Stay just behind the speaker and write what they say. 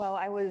Well,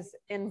 I was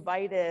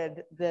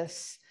invited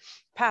this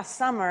past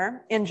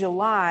summer in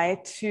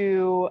July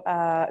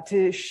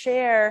to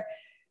share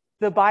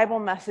the Bible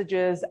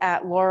messages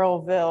at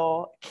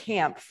Laurelville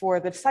Camp for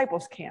the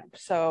Disciples Camp.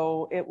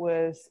 So it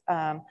was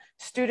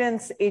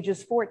students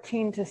ages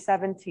 14 to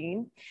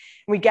 17.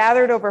 We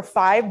gathered over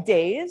 5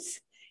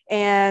 days,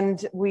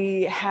 and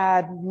we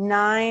had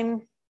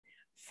 9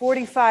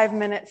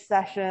 45-minute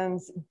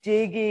sessions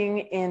digging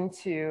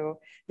into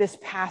this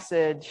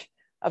passage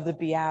of the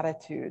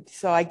Beatitudes.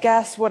 So I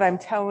guess what I'm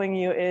telling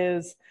you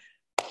is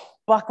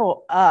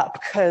buckle up,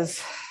 because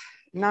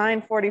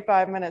 9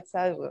 45-minute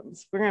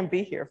sessions, we're going to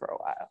be here for a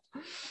while.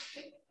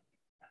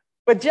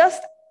 But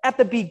just at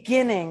the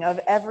beginning of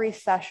every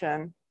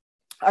session,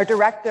 our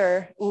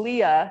director,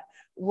 Leah,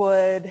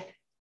 would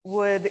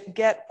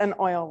get an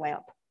oil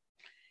lamp,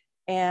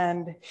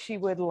 and she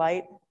would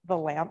light the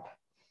lamp,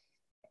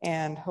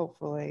 and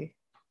hopefully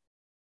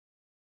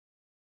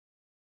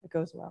it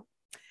goes well.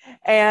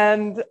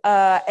 And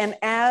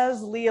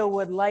as Leah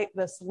would light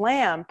this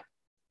lamp,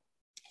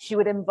 she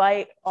would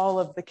invite all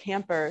of the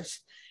campers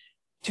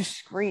to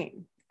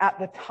scream at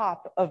the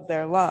top of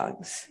their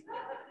lungs,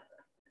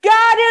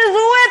 "God is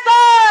with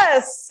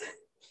us!"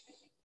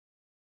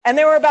 And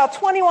there were about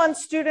 21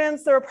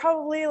 students. There were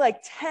probably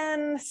like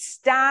 10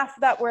 staff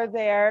that were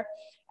there.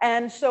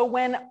 And so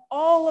when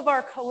all of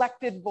our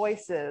collected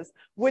voices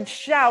would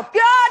shout,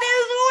 "God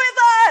is with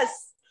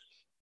us!"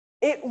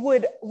 it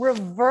would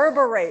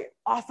reverberate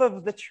off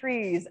of the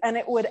trees, and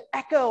it would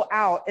echo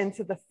out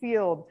into the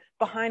field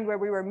behind where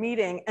we were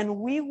meeting,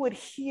 and we would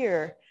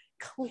hear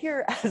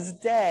clear as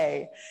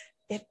day.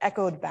 It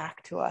echoed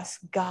back to us,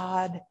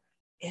 "God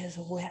is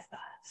with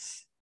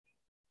us."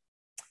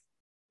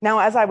 Now,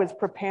 as I was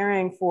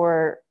preparing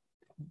for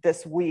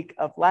this week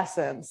of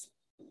lessons,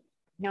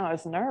 I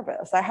was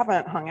nervous. I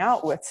haven't hung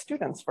out with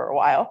students for a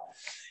while,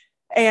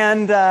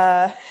 and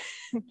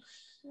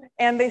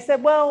they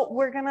said, "Well,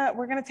 we're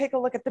gonna take a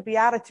look at the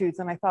Beatitudes."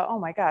 And I thought, oh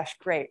my gosh,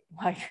 great!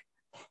 Like,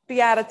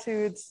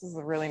 Beatitudes, this is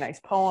a really nice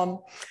poem.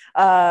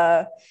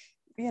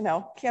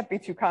 Can't be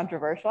too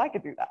controversial. I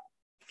could do that.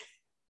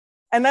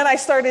 And then I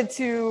started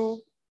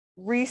to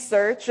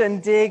research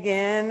and dig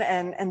in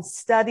and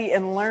study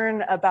and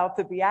learn about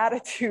the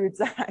Beatitudes.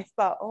 And I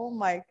thought, oh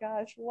my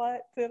gosh,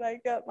 what did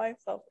I get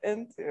myself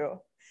into?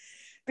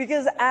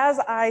 Because as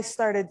I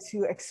started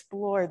to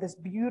explore this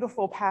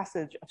beautiful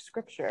passage of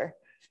Scripture,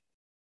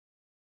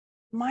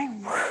 my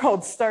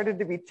world started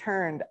to be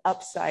turned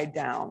upside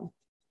down.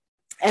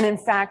 And in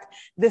fact,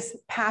 this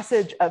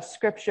passage of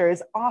Scripture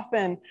is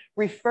often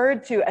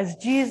referred to as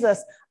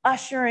Jesus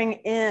ushering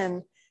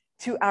in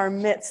to our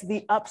midst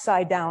the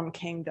upside down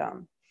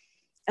kingdom.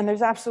 And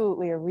there's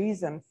absolutely a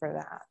reason for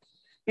that.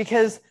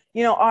 Because,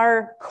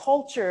 our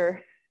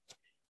culture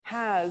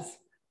has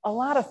a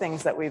lot of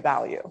things that we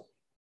value.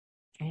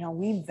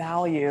 We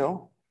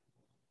value,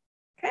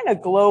 kind of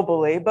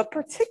globally, but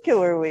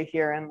particularly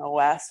here in the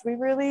West, we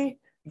really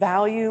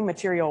value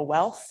material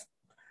wealth.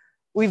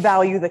 We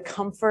value the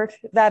comfort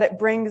that it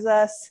brings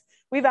us.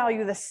 We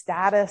value the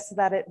status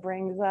that it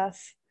brings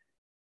us.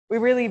 We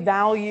really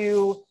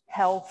value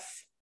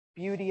health,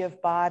 beauty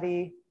of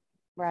body,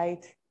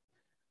 right?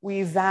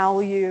 We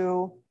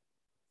value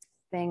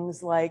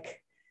things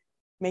like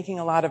making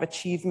a lot of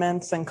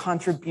achievements and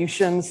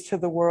contributions to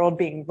the world,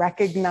 being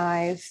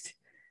recognized.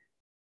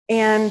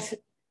 And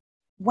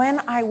when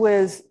I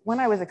was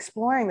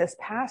exploring this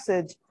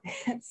passage,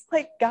 it's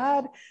like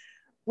God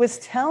was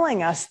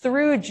telling us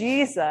through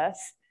Jesus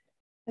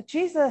that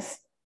Jesus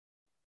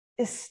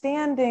is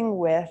standing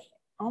with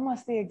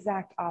almost the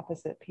exact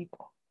opposite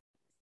people,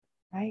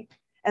 right?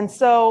 And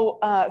so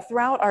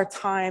throughout our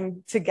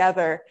time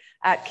together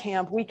at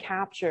camp, we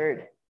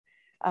captured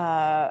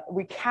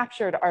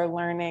our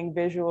learning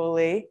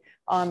visually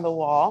on the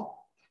wall.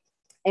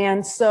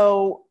 And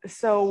so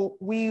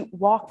we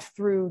walked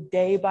through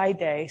day by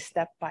day,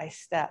 step by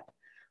step,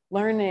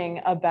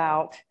 learning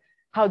about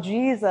how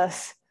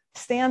Jesus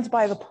stands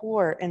by the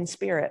poor in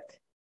spirit,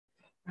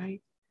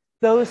 right?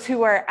 Those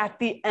who are at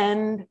the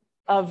end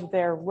of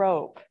their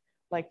rope,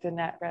 like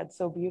Danette read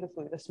so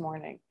beautifully this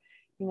morning.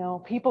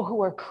 People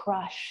who are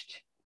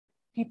crushed,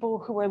 people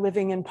who are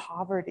living in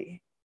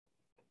poverty,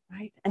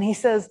 right? And he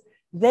says,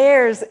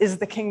 theirs is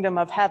the kingdom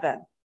of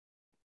heaven.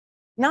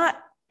 Not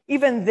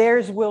even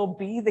theirs will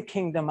be the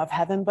kingdom of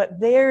heaven, but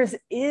theirs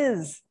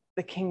is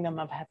the kingdom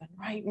of heaven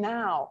right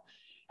now.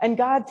 And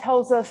God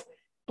tells us,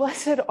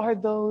 blessed are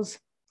those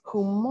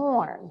who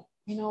mourn,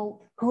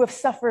 who have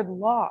suffered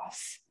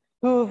loss,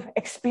 who've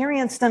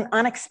experienced an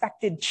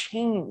unexpected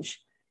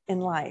change in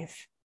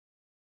life.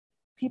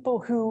 People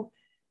who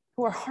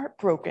are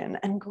heartbroken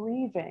and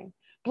grieving.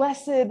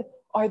 Blessed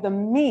are the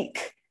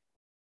meek,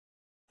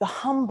 the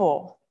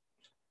humble.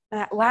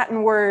 That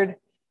Latin word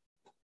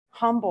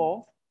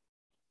humble,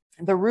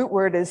 the root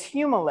word is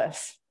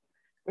humilis,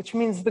 which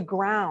means the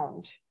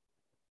ground.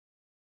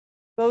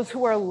 Those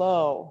who are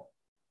low,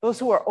 those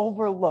who are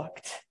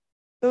overlooked,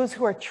 those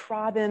who are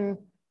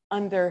trodden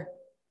under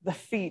the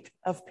feet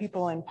of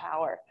people in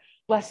power.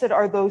 Blessed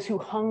are those who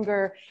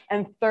hunger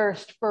and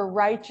thirst for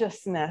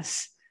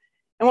righteousness.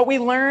 And what we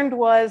learned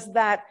was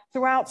that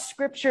throughout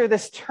Scripture,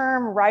 this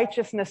term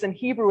righteousness in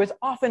Hebrew is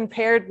often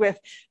paired with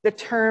the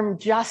term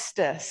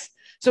justice.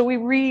 So we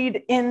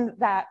read in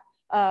that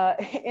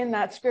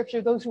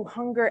Scripture, those who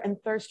hunger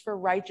and thirst for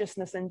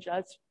righteousness and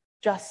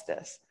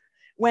justice.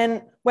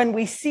 When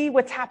we see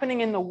what's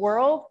happening in the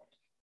world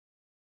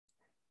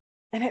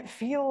and it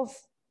feels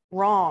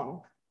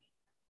wrong,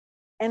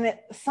 and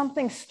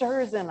something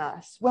stirs in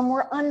us, when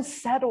we're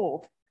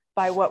unsettled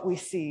by what we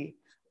see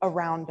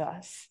around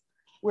us,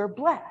 we're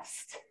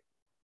blessed.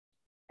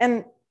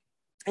 And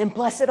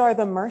blessed are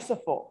the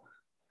merciful,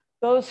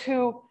 those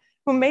who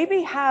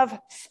maybe have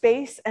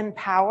space and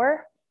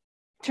power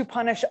to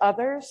punish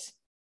others,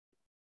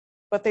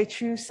 but they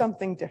choose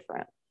something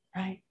different,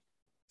 right?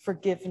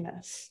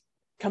 Forgiveness,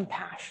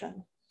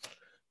 compassion.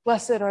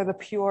 Blessed are the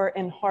pure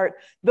in heart,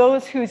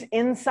 those whose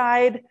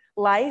inside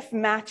life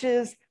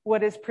matches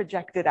what is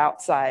projected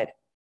outside,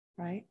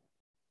 right?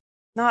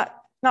 Not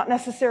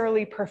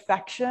necessarily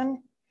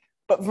perfection,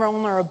 but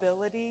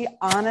vulnerability,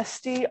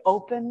 honesty,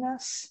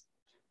 openness.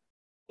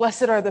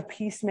 Blessed are the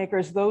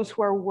peacemakers, those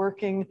who are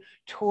working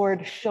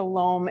toward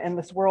shalom in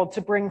this world,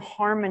 to bring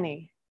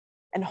harmony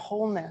and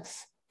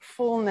wholeness,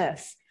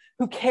 fullness,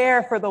 who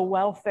care for the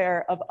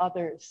welfare of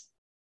others.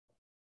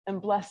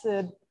 And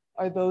blessed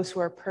are those who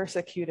are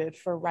persecuted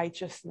for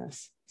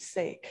righteousness'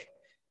 sake.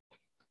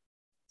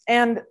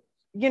 And,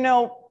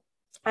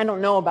 I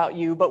don't know about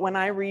you, but when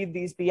I read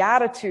these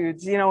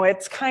Beatitudes,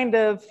 it's kind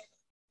of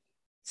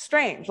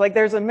strange. Like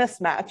there's a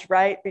mismatch,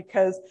 right?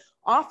 Because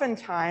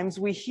oftentimes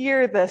we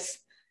hear this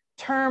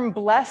term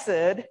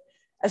blessed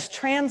as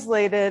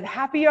translated,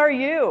 happy are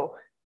you.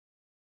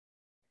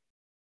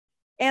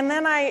 And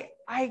then I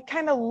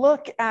kind of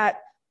look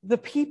at the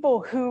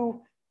people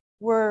who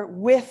were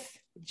with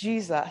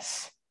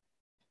Jesus,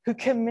 who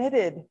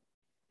committed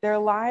their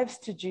lives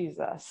to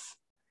Jesus.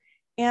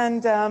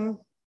 And,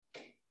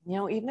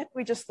 even if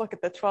we just look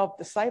at the 12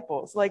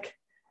 disciples, like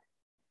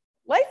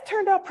life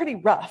turned out pretty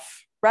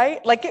rough,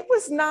 right? Like it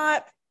was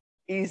not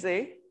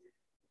easy.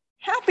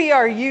 Happy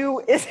are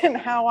you isn't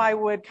how I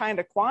would kind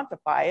of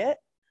quantify it.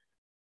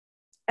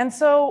 And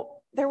so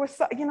there was,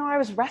 I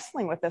was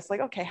wrestling with this,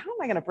 like, okay, how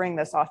am I going to bring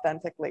this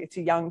authentically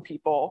to young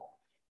people?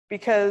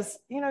 Because,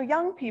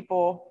 young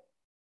people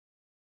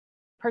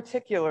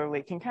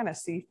particularly can kind of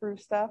see through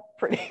stuff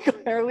pretty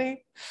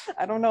clearly.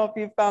 I don't know if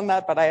you've found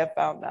that, but I have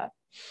found that.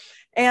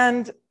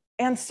 And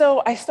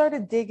so I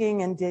started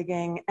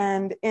digging.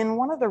 And in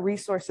one of the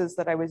resources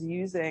that I was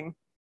using,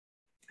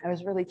 I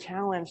was really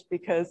challenged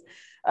because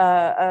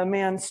a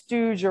man,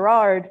 Stu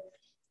Gerard,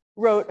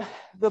 wrote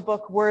the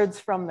book Words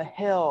from the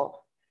Hill.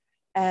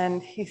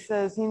 And he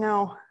says,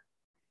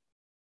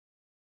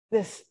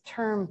 this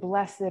term,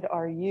 blessed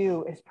are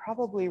you, is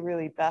probably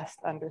really best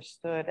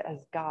understood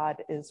as God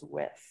is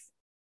with.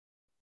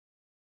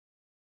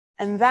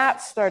 And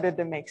that started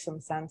to make some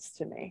sense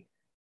to me,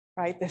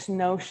 right? This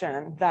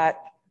notion that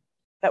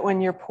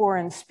when you're poor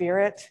in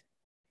spirit,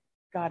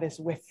 God is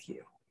with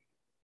you.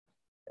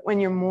 When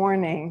you're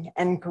mourning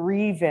and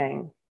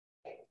grieving,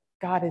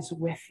 God is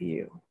with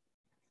you.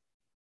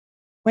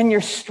 When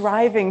you're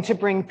striving to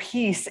bring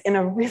peace in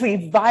a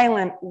really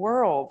violent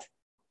world,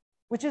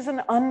 which is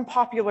an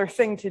unpopular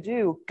thing to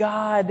do,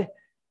 God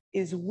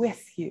is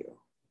with you.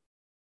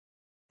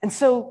 And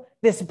so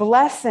this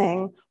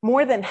blessing,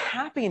 more than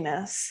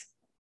happiness,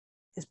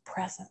 is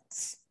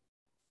presence.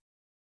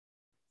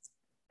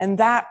 And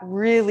that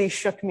really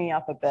shook me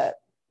up a bit.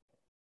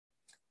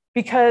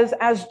 Because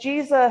as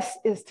Jesus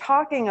is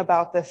talking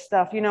about this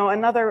stuff,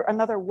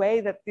 another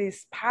way that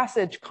this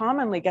passage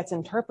commonly gets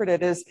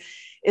interpreted is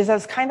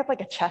as kind of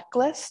like a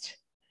checklist,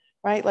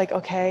 right? Like,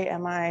 okay,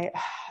 am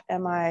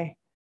I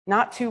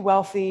not too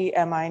wealthy?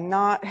 Am I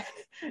not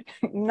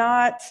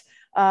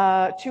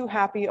too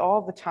happy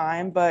all the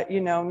time, but,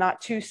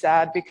 not too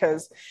sad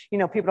because,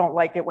 people don't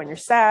like it when you're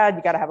sad.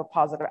 You got to have a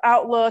positive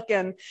outlook.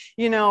 And,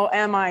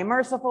 am I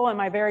merciful? Am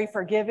I very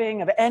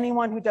forgiving of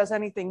anyone who does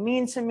anything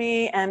mean to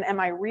me? And am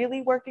I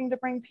really working to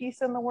bring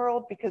peace in the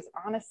world? Because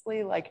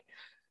honestly, like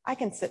I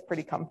can sit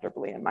pretty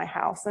comfortably in my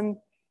house and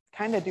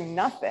kind of do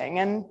nothing.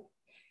 And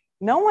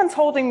no one's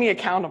holding me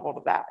accountable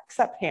to that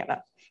except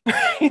Hannah,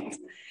 right?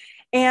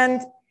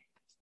 And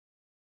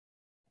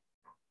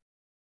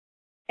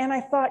I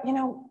thought,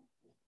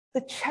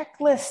 the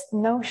checklist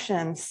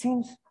notion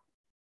seems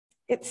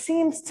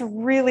to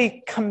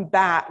really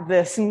combat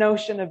this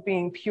notion of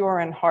being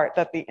pure in heart,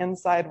 that the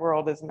inside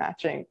world is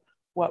matching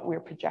what we're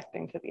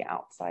projecting to the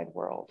outside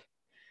world.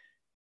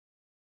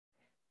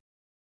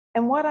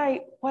 And what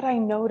I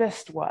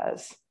noticed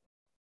was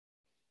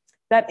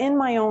that in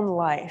my own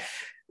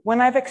life, when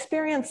I've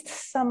experienced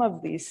some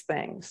of these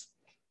things,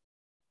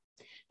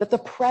 that the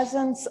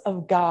presence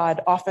of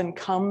God often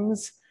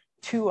comes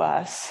to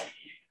us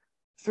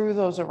through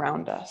those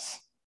around us.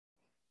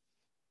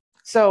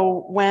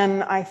 So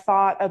when I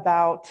thought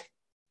about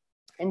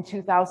in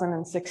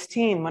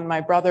 2016, when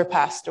my brother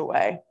passed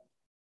away,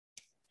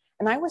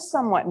 and I was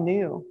somewhat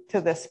new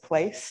to this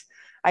place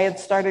I had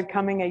started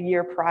coming a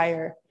year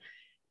prior.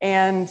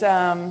 And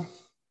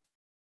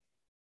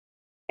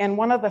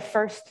one of the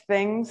first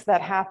things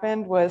that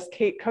happened was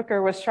Kate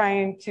Cooker was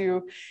trying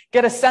to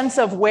get a sense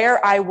of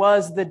where I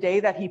was the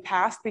day that he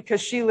passed,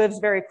 because she lives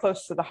very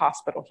close to the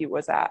hospital he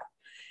was at.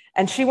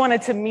 And she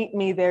wanted to meet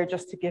me there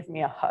just to give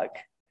me a hug.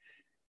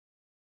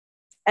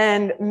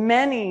 And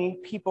many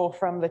people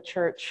from the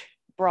church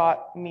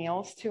brought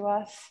meals to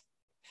us.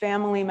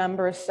 Family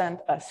members sent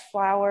us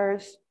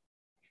flowers.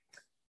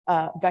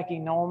 Becky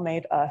Knoll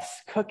made us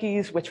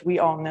cookies, which we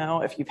all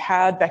know, if you've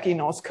had Becky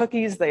Knoll's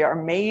cookies, they are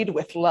made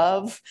with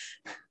love,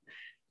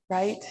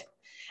 right?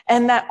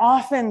 And that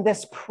often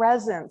this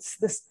presence,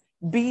 this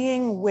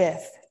being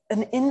with,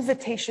 an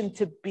invitation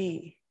to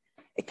be,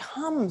 it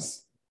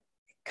comes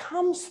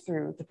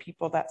through the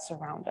people that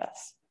surround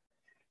us.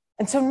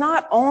 And so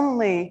not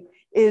only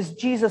is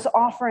Jesus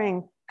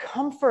offering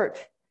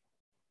comfort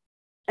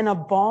and a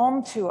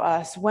balm to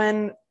us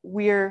when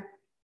we're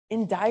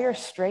in dire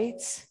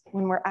straits,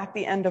 when we're at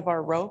the end of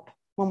our rope,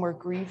 when we're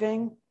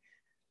grieving,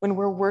 when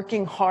we're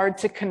working hard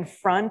to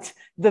confront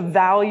the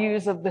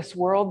values of this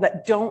world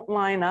that don't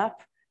line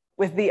up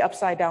with the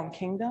upside down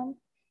kingdom,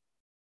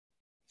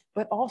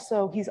 but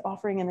also he's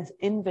offering an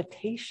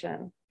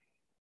invitation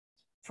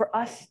for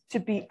us to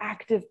be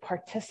active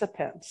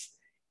participants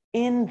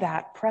in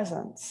that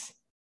presence.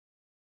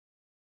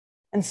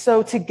 And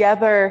so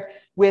together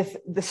with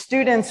the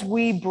students,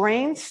 we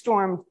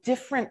brainstormed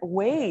different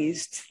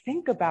ways to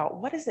think about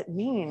what does it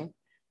mean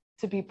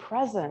to be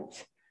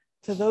present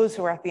to those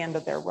who are at the end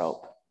of their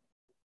rope?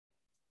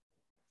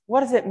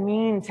 What does it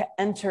mean to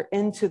enter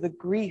into the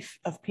grief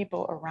of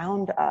people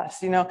around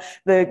us? You know,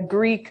 the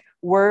Greek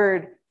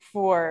word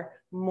for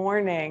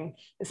mourning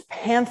is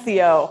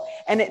pantheo,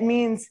 and it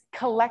means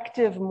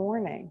collective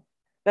mourning,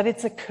 that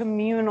it's a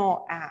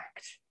communal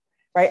act,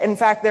 right? In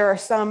fact, there are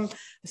some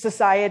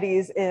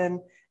societies in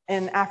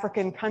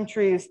African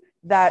countries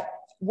that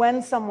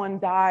when someone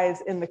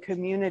dies in the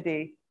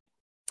community,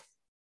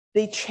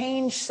 they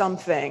change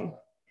something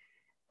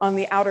on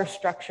the outer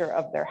structure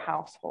of their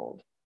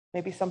household.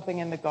 Maybe something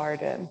in the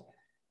garden,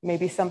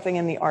 maybe something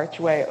in the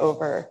archway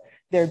over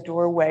their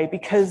doorway,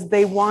 because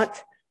they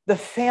want the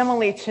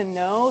family to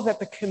know that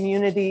the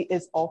community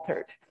is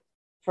altered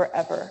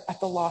forever at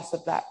the loss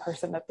of that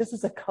person, that this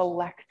is a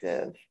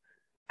collective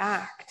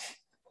act.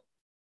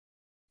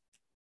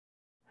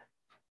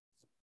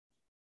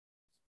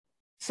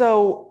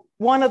 So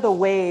one of the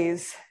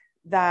ways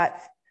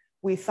that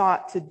we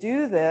thought to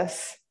do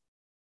this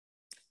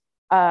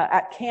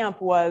at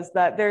camp was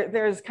that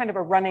there's kind of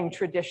a running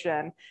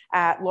tradition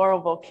at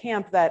Laurelville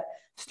Camp that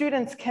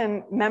students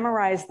can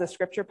memorize the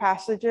scripture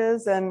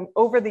passages. And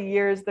over the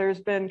years,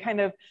 there's been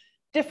kind of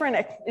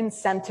different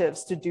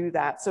incentives to do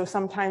that. So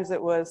sometimes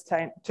it was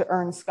to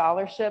earn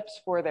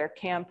scholarships for their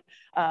camp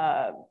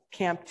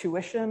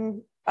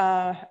tuition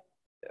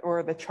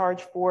or the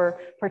charge for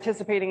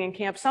participating in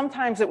camp.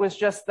 Sometimes it was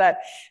just that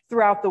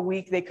throughout the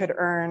week they could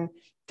earn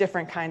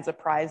different kinds of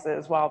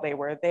prizes while they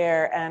were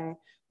there. And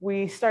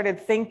we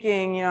started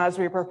thinking, you know, as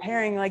we were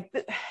preparing, like,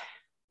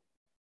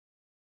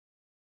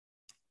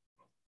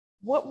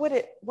 what would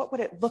it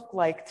look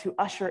like to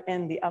usher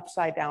in the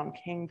upside down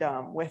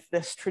kingdom with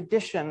this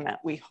tradition that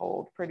we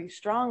hold pretty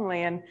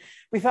strongly? And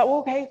we thought,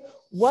 well, okay,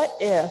 what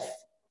if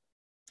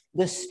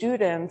the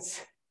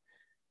students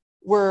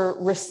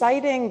were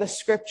reciting the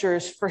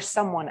scriptures for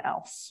someone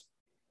else,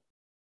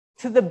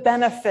 to the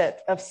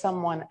benefit of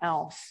someone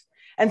else?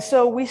 And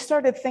so we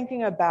started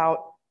thinking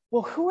about,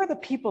 well, who are the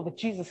people that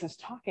Jesus is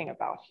talking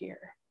about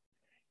here?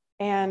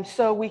 And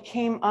so we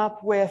came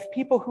up with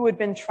people who had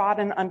been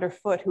trodden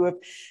underfoot, who have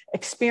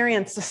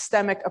experienced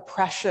systemic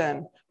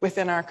oppression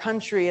within our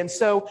country. And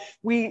so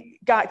we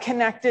got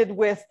connected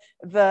with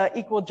the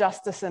Equal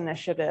Justice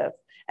Initiative.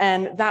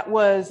 And that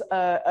was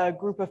a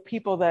group of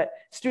people that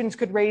students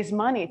could raise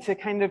money to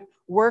kind of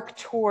work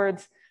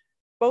towards,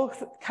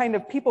 both kind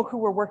of people who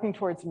were working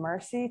towards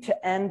mercy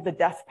to end the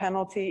death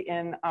penalty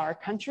in our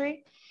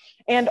country,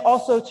 and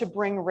also to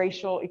bring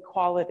racial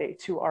equality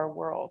to our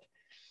world.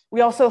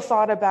 We also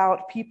thought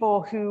about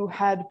people who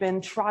had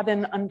been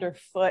trodden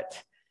underfoot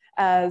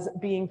as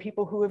being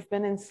people who have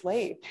been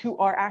enslaved, who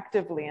are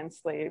actively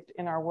enslaved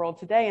in our world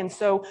today. And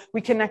so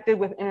we connected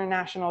with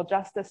International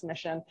Justice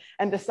Mission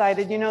and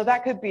decided, you know,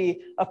 that could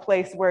be a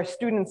place where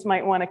students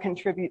might want to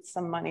contribute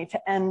some money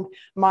to end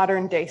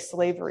modern day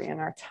slavery in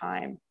our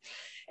time.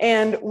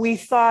 And we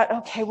thought,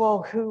 okay,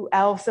 well, who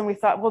else? And we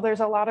thought, well, there's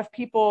a lot of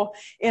people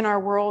in our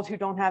world who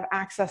don't have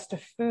access to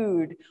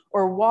food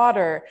or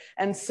water.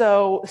 And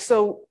so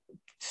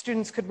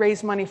students could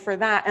raise money for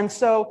that. And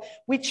so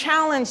we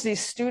challenged these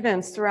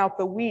students throughout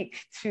the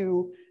week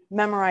to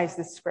memorize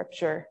the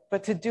scripture,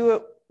 but to do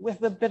it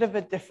with a bit of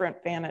a different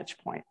vantage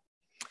point.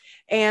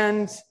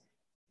 And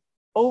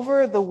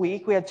over the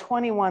week, we had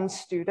 21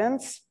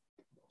 students.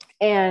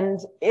 And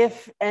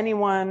if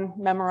anyone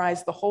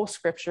memorized the whole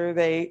scripture,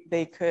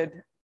 they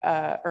could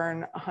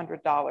earn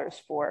 $100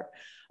 for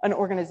an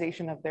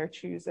organization of their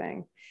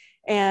choosing.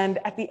 And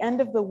at the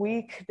end of the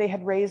week, they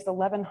had raised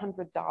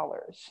 $1,100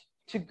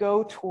 to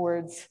go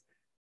towards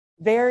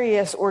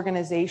various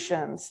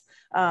organizations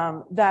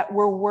that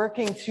were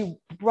working to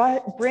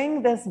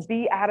bring this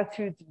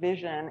Beatitudes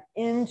vision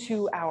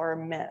into our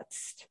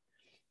midst.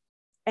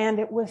 And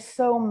it was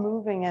so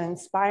moving and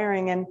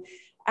inspiring. And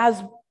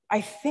as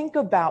I think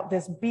about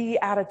this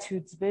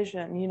Beatitudes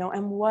vision,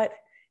 and what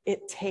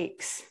it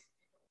takes,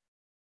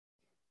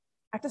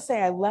 I have to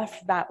say I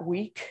left that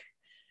week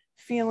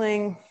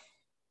feeling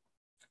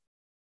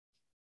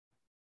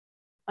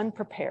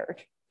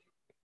unprepared,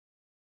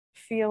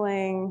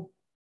 feeling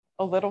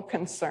a little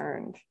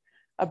concerned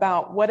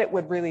about what it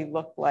would really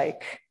look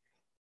like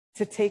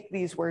to take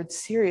these words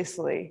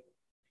seriously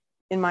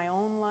in my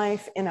own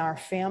life, in our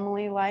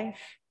family life.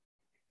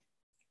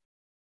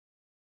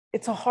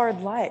 It's a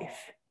hard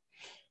life.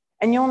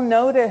 And you'll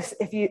notice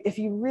if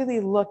you really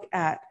look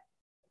at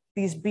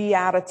these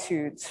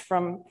Beatitudes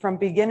from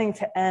beginning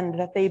to end,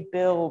 that they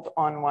build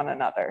on one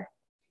another,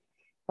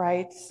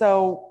 right?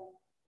 So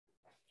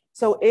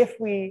if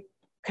we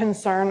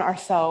concern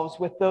ourselves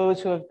with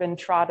those who have been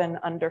trodden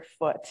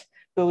underfoot,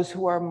 those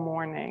who are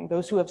mourning,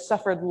 those who have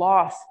suffered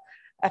loss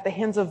at the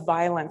hands of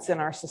violence in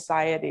our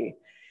society,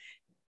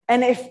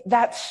 and if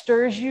that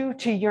stirs you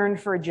to yearn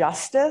for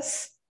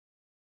justice,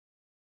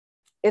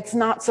 it's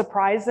not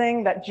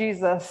surprising that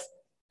Jesus,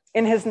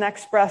 in his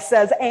next breath,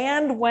 says,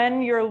 and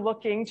when you're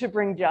looking to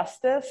bring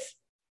justice,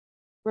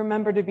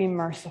 remember to be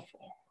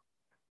merciful.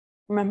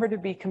 Remember to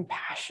be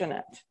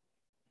compassionate,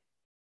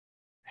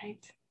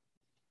 right?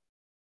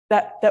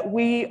 That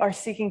we are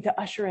seeking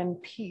to usher in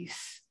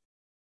peace.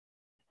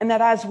 And that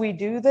as we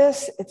do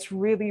this, it's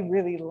really,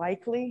 really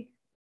likely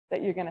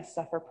that you're going to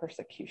suffer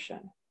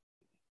persecution.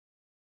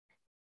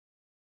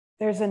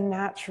 There's a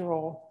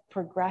natural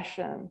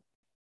progression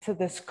to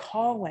this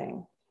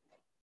calling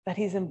that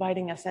he's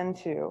inviting us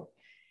into.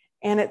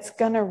 And it's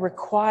going to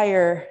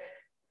require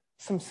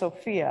some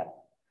Sophia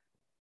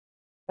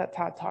that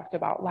Todd talked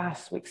about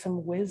last week,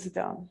 some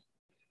wisdom.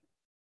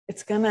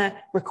 It's going to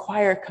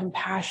require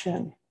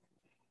compassion.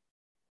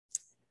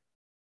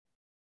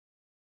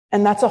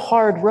 And that's a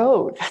hard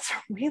road. That's a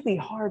really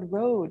hard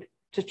road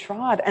to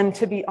trod. And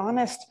to be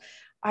honest,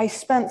 I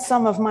spent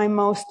some of my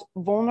most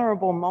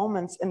vulnerable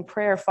moments in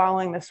prayer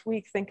following this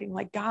week thinking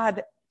like,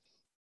 God,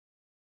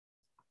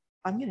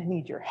 I'm going to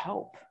need your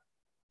help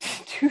to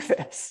do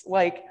this.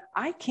 Like,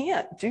 I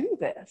can't do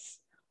this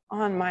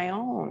on my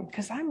own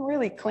because I'm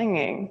really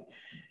clinging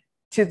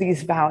to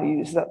these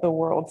values that the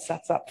world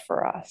sets up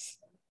for us,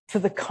 to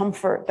the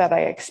comfort that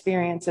I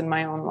experience in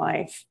my own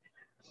life.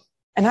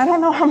 And I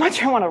don't know how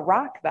much I want to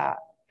rock that.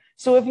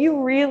 So if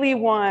you really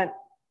want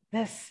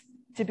this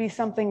to be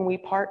something we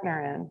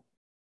partner in,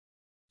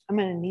 I'm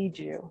going to need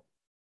you.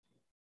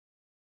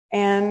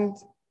 And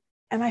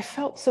I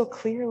felt so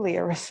clearly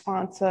a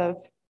response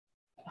of,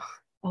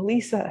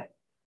 Elisa,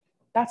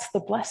 that's the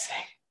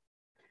blessing.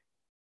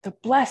 The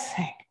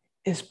blessing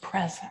is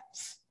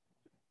presence.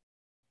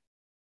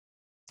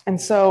 And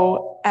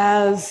so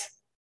as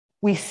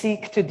we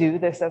seek to do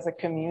this as a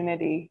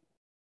community,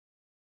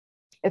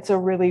 it's a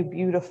really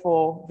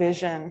beautiful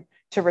vision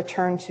to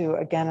return to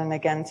again and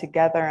again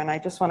together. And I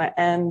just want to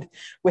end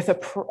with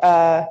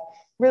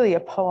really a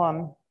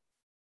poem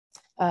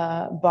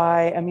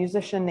by a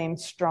musician named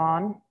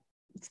Strawn.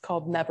 It's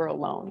called Never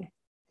Alone.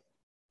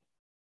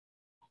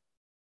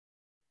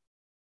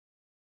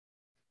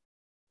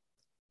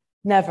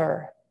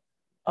 Never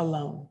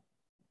alone.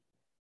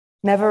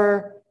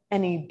 Never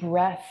any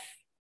breath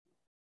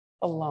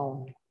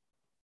alone.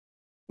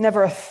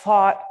 Never a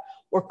thought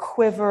or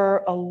quiver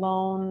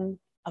alone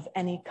of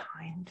any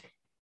kind.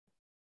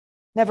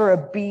 Never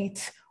a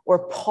beat or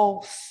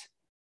pulse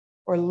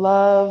or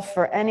love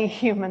for any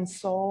human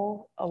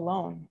soul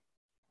alone.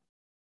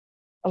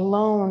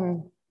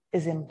 Alone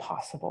is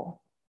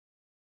impossible.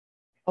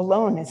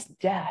 Alone is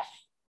death.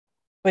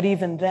 But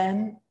even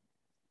then,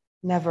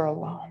 never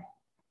alone.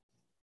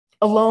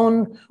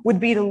 Alone would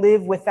be to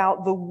live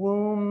without the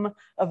womb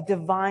of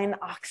divine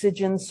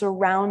oxygen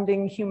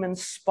surrounding human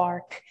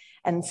spark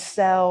and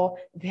cell.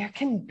 There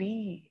can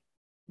be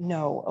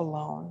no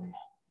alone,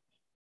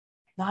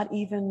 not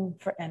even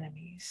for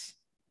enemies,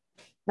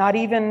 not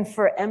even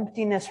for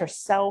emptiness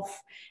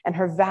herself and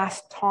her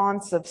vast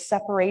taunts of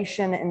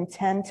separation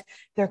intent.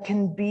 There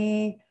can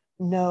be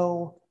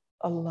no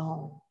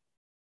alone.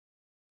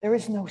 There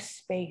is no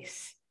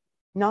space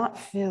not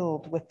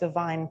filled with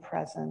divine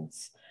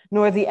presence,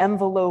 nor the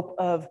envelope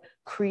of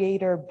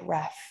creator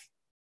breath.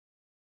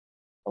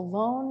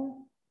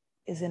 Alone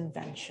is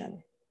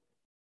invention.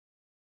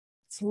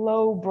 It's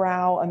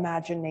lowbrow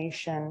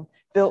imagination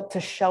built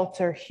to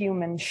shelter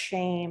human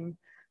shame,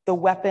 the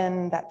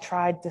weapon that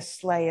tried to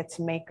slay its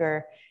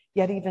maker,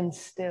 yet even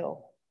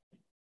still,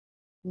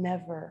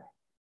 never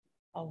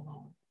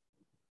alone.